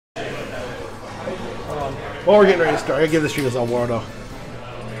Well, we're getting ready to start. I gotta give this stream to Zelwardo.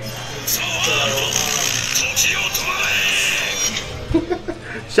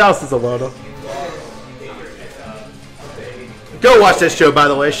 Shouts to Zelwardo. Go watch this show, by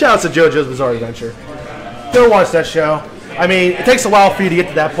the way. Shouts to JoJo's Bizarre Adventure. Go watch that show. I mean, it takes a while for you to get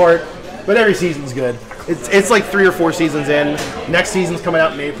to that part, but every season's good. It's like 3 or 4 seasons in. Next season's coming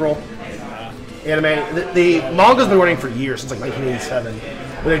out in April. Anime. The manga's been running for years, since like 1987.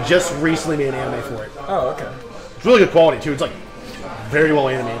 But they just recently made an anime for it. Oh, okay. It's really good quality too. It's like very well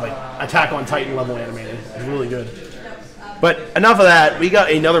animated, like Attack on Titan level animated. It's really good. But enough of that. We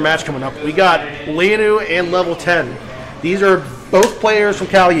got another match coming up. We got Leo-Inu and level 10. These are both players from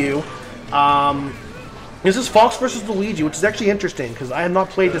Cal U. This is Fox versus Luigi, which is actually interesting because I have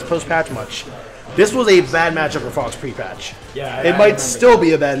not played this post-patch much. This was a bad matchup for Fox pre-patch. Yeah, it might still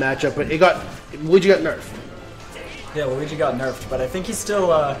be a bad matchup, but Luigi got nerfed. Yeah, Luigi got nerfed, but I think he's still.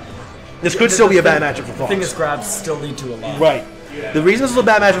 This could still be a bad matchup for Fox. I think his grabs still lead to a lot. Right. The reason this was a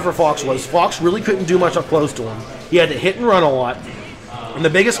bad matchup for Fox was Fox really couldn't do much up close to him. He had to hit and run a lot. And the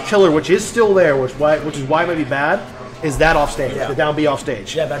biggest killer, which is still there, which is why it might be bad, is that off stage, the down B off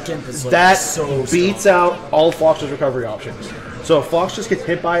stage. Yeah, that gimp is that so beats out all of Fox's recovery options. So if Fox just gets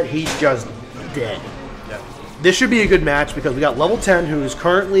hit by it, he's just dead. Yeah. This should be a good match because we got level 10, who's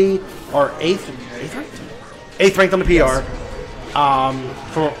currently our 8th ranked on the PR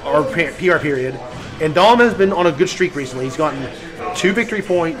for our PR period. And Dom has been on a good streak recently. He's gotten 2 victory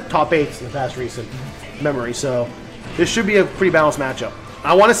point top 8s in the past recent memory. So this should be a pretty balanced matchup.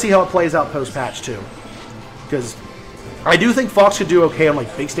 I want to see how it plays out post-patch too. Because I do think Fox could do okay on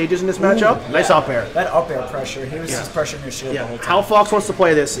like big stages in this matchup. Nice up air. That up air pressure. He was just pressuring your shield the whole time. How Fox wants to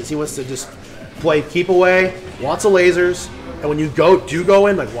play this is he wants to just play keep away, lots of lasers, and when you do go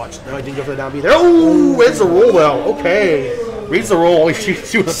in, like watch. No, I didn't go for the down B there. Oh, it's a roll though. Okay. Reads the roll. He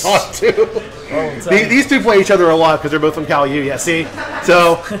shoots you with a thought too. These two play each other a lot because they're both from Cal U. Yeah, see?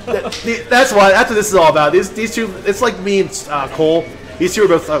 So that's why. That's what this is all about. These two, it's like me and Cole. These two are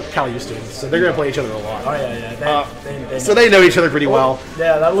both Cal U students, so they're going to play each other a lot. Oh, yeah. So they know each other pretty well.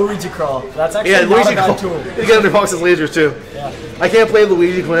 Yeah, that Luigi crawl. That's actually not a bad tool. You get under Fox's lasers, too. Yeah. I can't play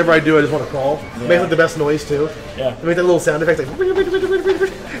Luigi because whenever I do, I just want to crawl. It makes like the best noise, too. Yeah. They make that little sound effect, like...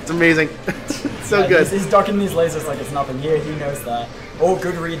 It's amazing. It's so good. He's ducking these lasers like it's nothing. He knows that. Oh,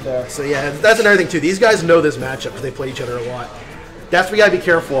 good read there. So, yeah, that's another thing, too. These guys know this matchup because they play each other a lot. That's what you got to be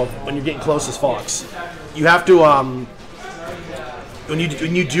careful of when you're getting close as Fox. You have to... When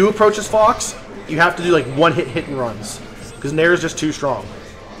you do approach as Fox, you have to do like one hit and runs because Nair is just too strong.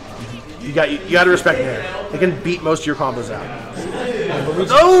 You got to respect Nair. They can beat most of your combos out.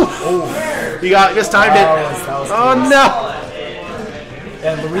 Oh! You just timed it. Oh no!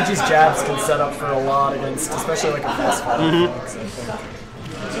 And Luigi's jabs can set up for a lot against, especially like a fast fighter.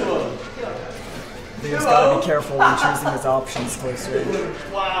 He's got to be careful when choosing his options close range.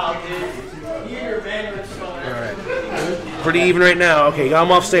 Alright. Pretty even right now. Okay, got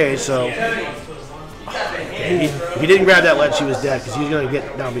him off stage, so... If he didn't grab that ledge, he was dead, because he's going to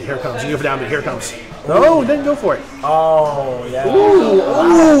get down, but here comes. He's going to go for down, but here comes. No, didn't go for it. Oh, yeah.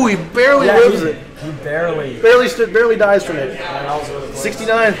 Ooh, he barely lives it. He barely dies from it.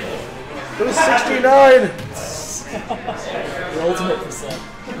 69. It was 69. The ultimate percent.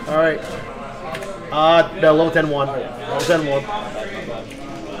 Alright. No, level 10 won. Level 10 won.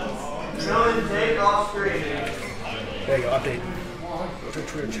 There you go, update.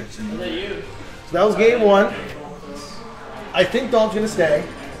 So that was game 1. I think Dom's gonna stay.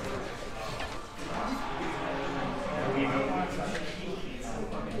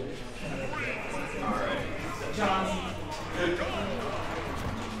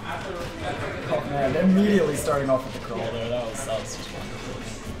 Oh man, immediately starting off with the crawl there. That was just wonderful.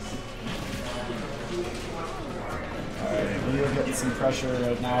 Alright, we're getting some pressure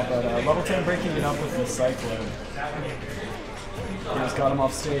right now, but level 10 breaking it up with the Cyclone. He's got him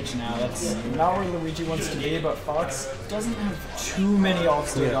off stage now. That's not where Luigi wants to be, but Fox doesn't have too many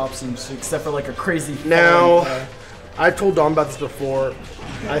off-stage options except for like a crazy. Now, I've told Dom about this before.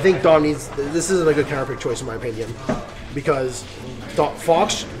 I think Dom needs. This isn't a good counterpick choice in my opinion, because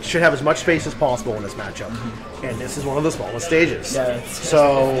Fox should have as much space as possible in this matchup, and this is one of the smallest stages. Yeah,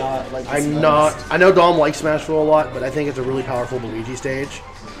 so I'm not. I know Dom likes Smashville a lot, but I think it's a really powerful Luigi stage.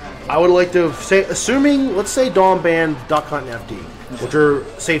 I would like to say, let's say Dom banned Duck Hunt and FD, which are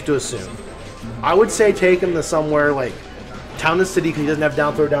safe to assume. I would say take him to somewhere like Town and City because he doesn't have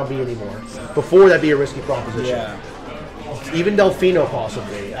down throw down B anymore. Before that'd be a risky proposition. Yeah. Even Delfino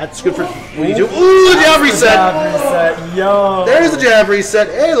possibly. That's good for Luigi. Ooh, the jab reset! Yo! There's the jab reset.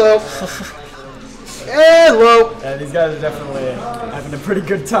 Halo. Hello. Yeah, these guys are definitely having a pretty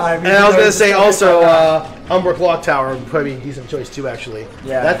good time. And I was going to say also, Umbra Clock Tower would probably be a decent choice too, actually.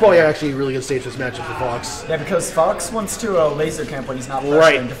 Yeah. That's probably actually a really good stage for this matchup for Fox. Yeah, because Fox wants to laser camp when he's not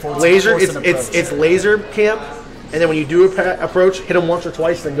Right. Laser, it's it's laser camp, and then when you do approach, hit him once or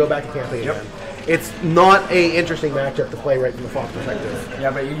twice, then go back to camping again. It's not a interesting matchup to play right from the Fox perspective.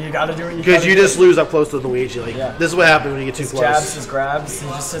 Yeah, but you got to do it. Because you just lose up close to Luigi. Like this is what happens when you get too close. Jabs, his grabs, he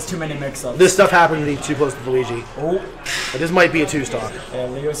just has too many mix-ups. This stuff happens when you get too close to Luigi. Oh. But this might be a 2-stock. Yeah,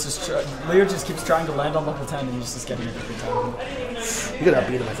 Leo just keeps trying to land on level 10 and he's just getting it every time. You could have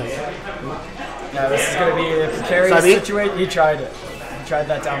beat him, I think. Yeah, this is going to be a precarious situation. He tried it. He tried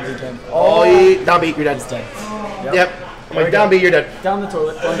that down beat again. Oh, down beat, you're dead. He's dead. Yep. I'm like, down beat, you're dead. Down the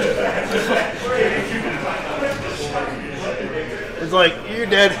toilet. It's like, you're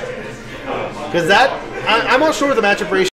dead. Because that, I'm not sure what the matchup ratio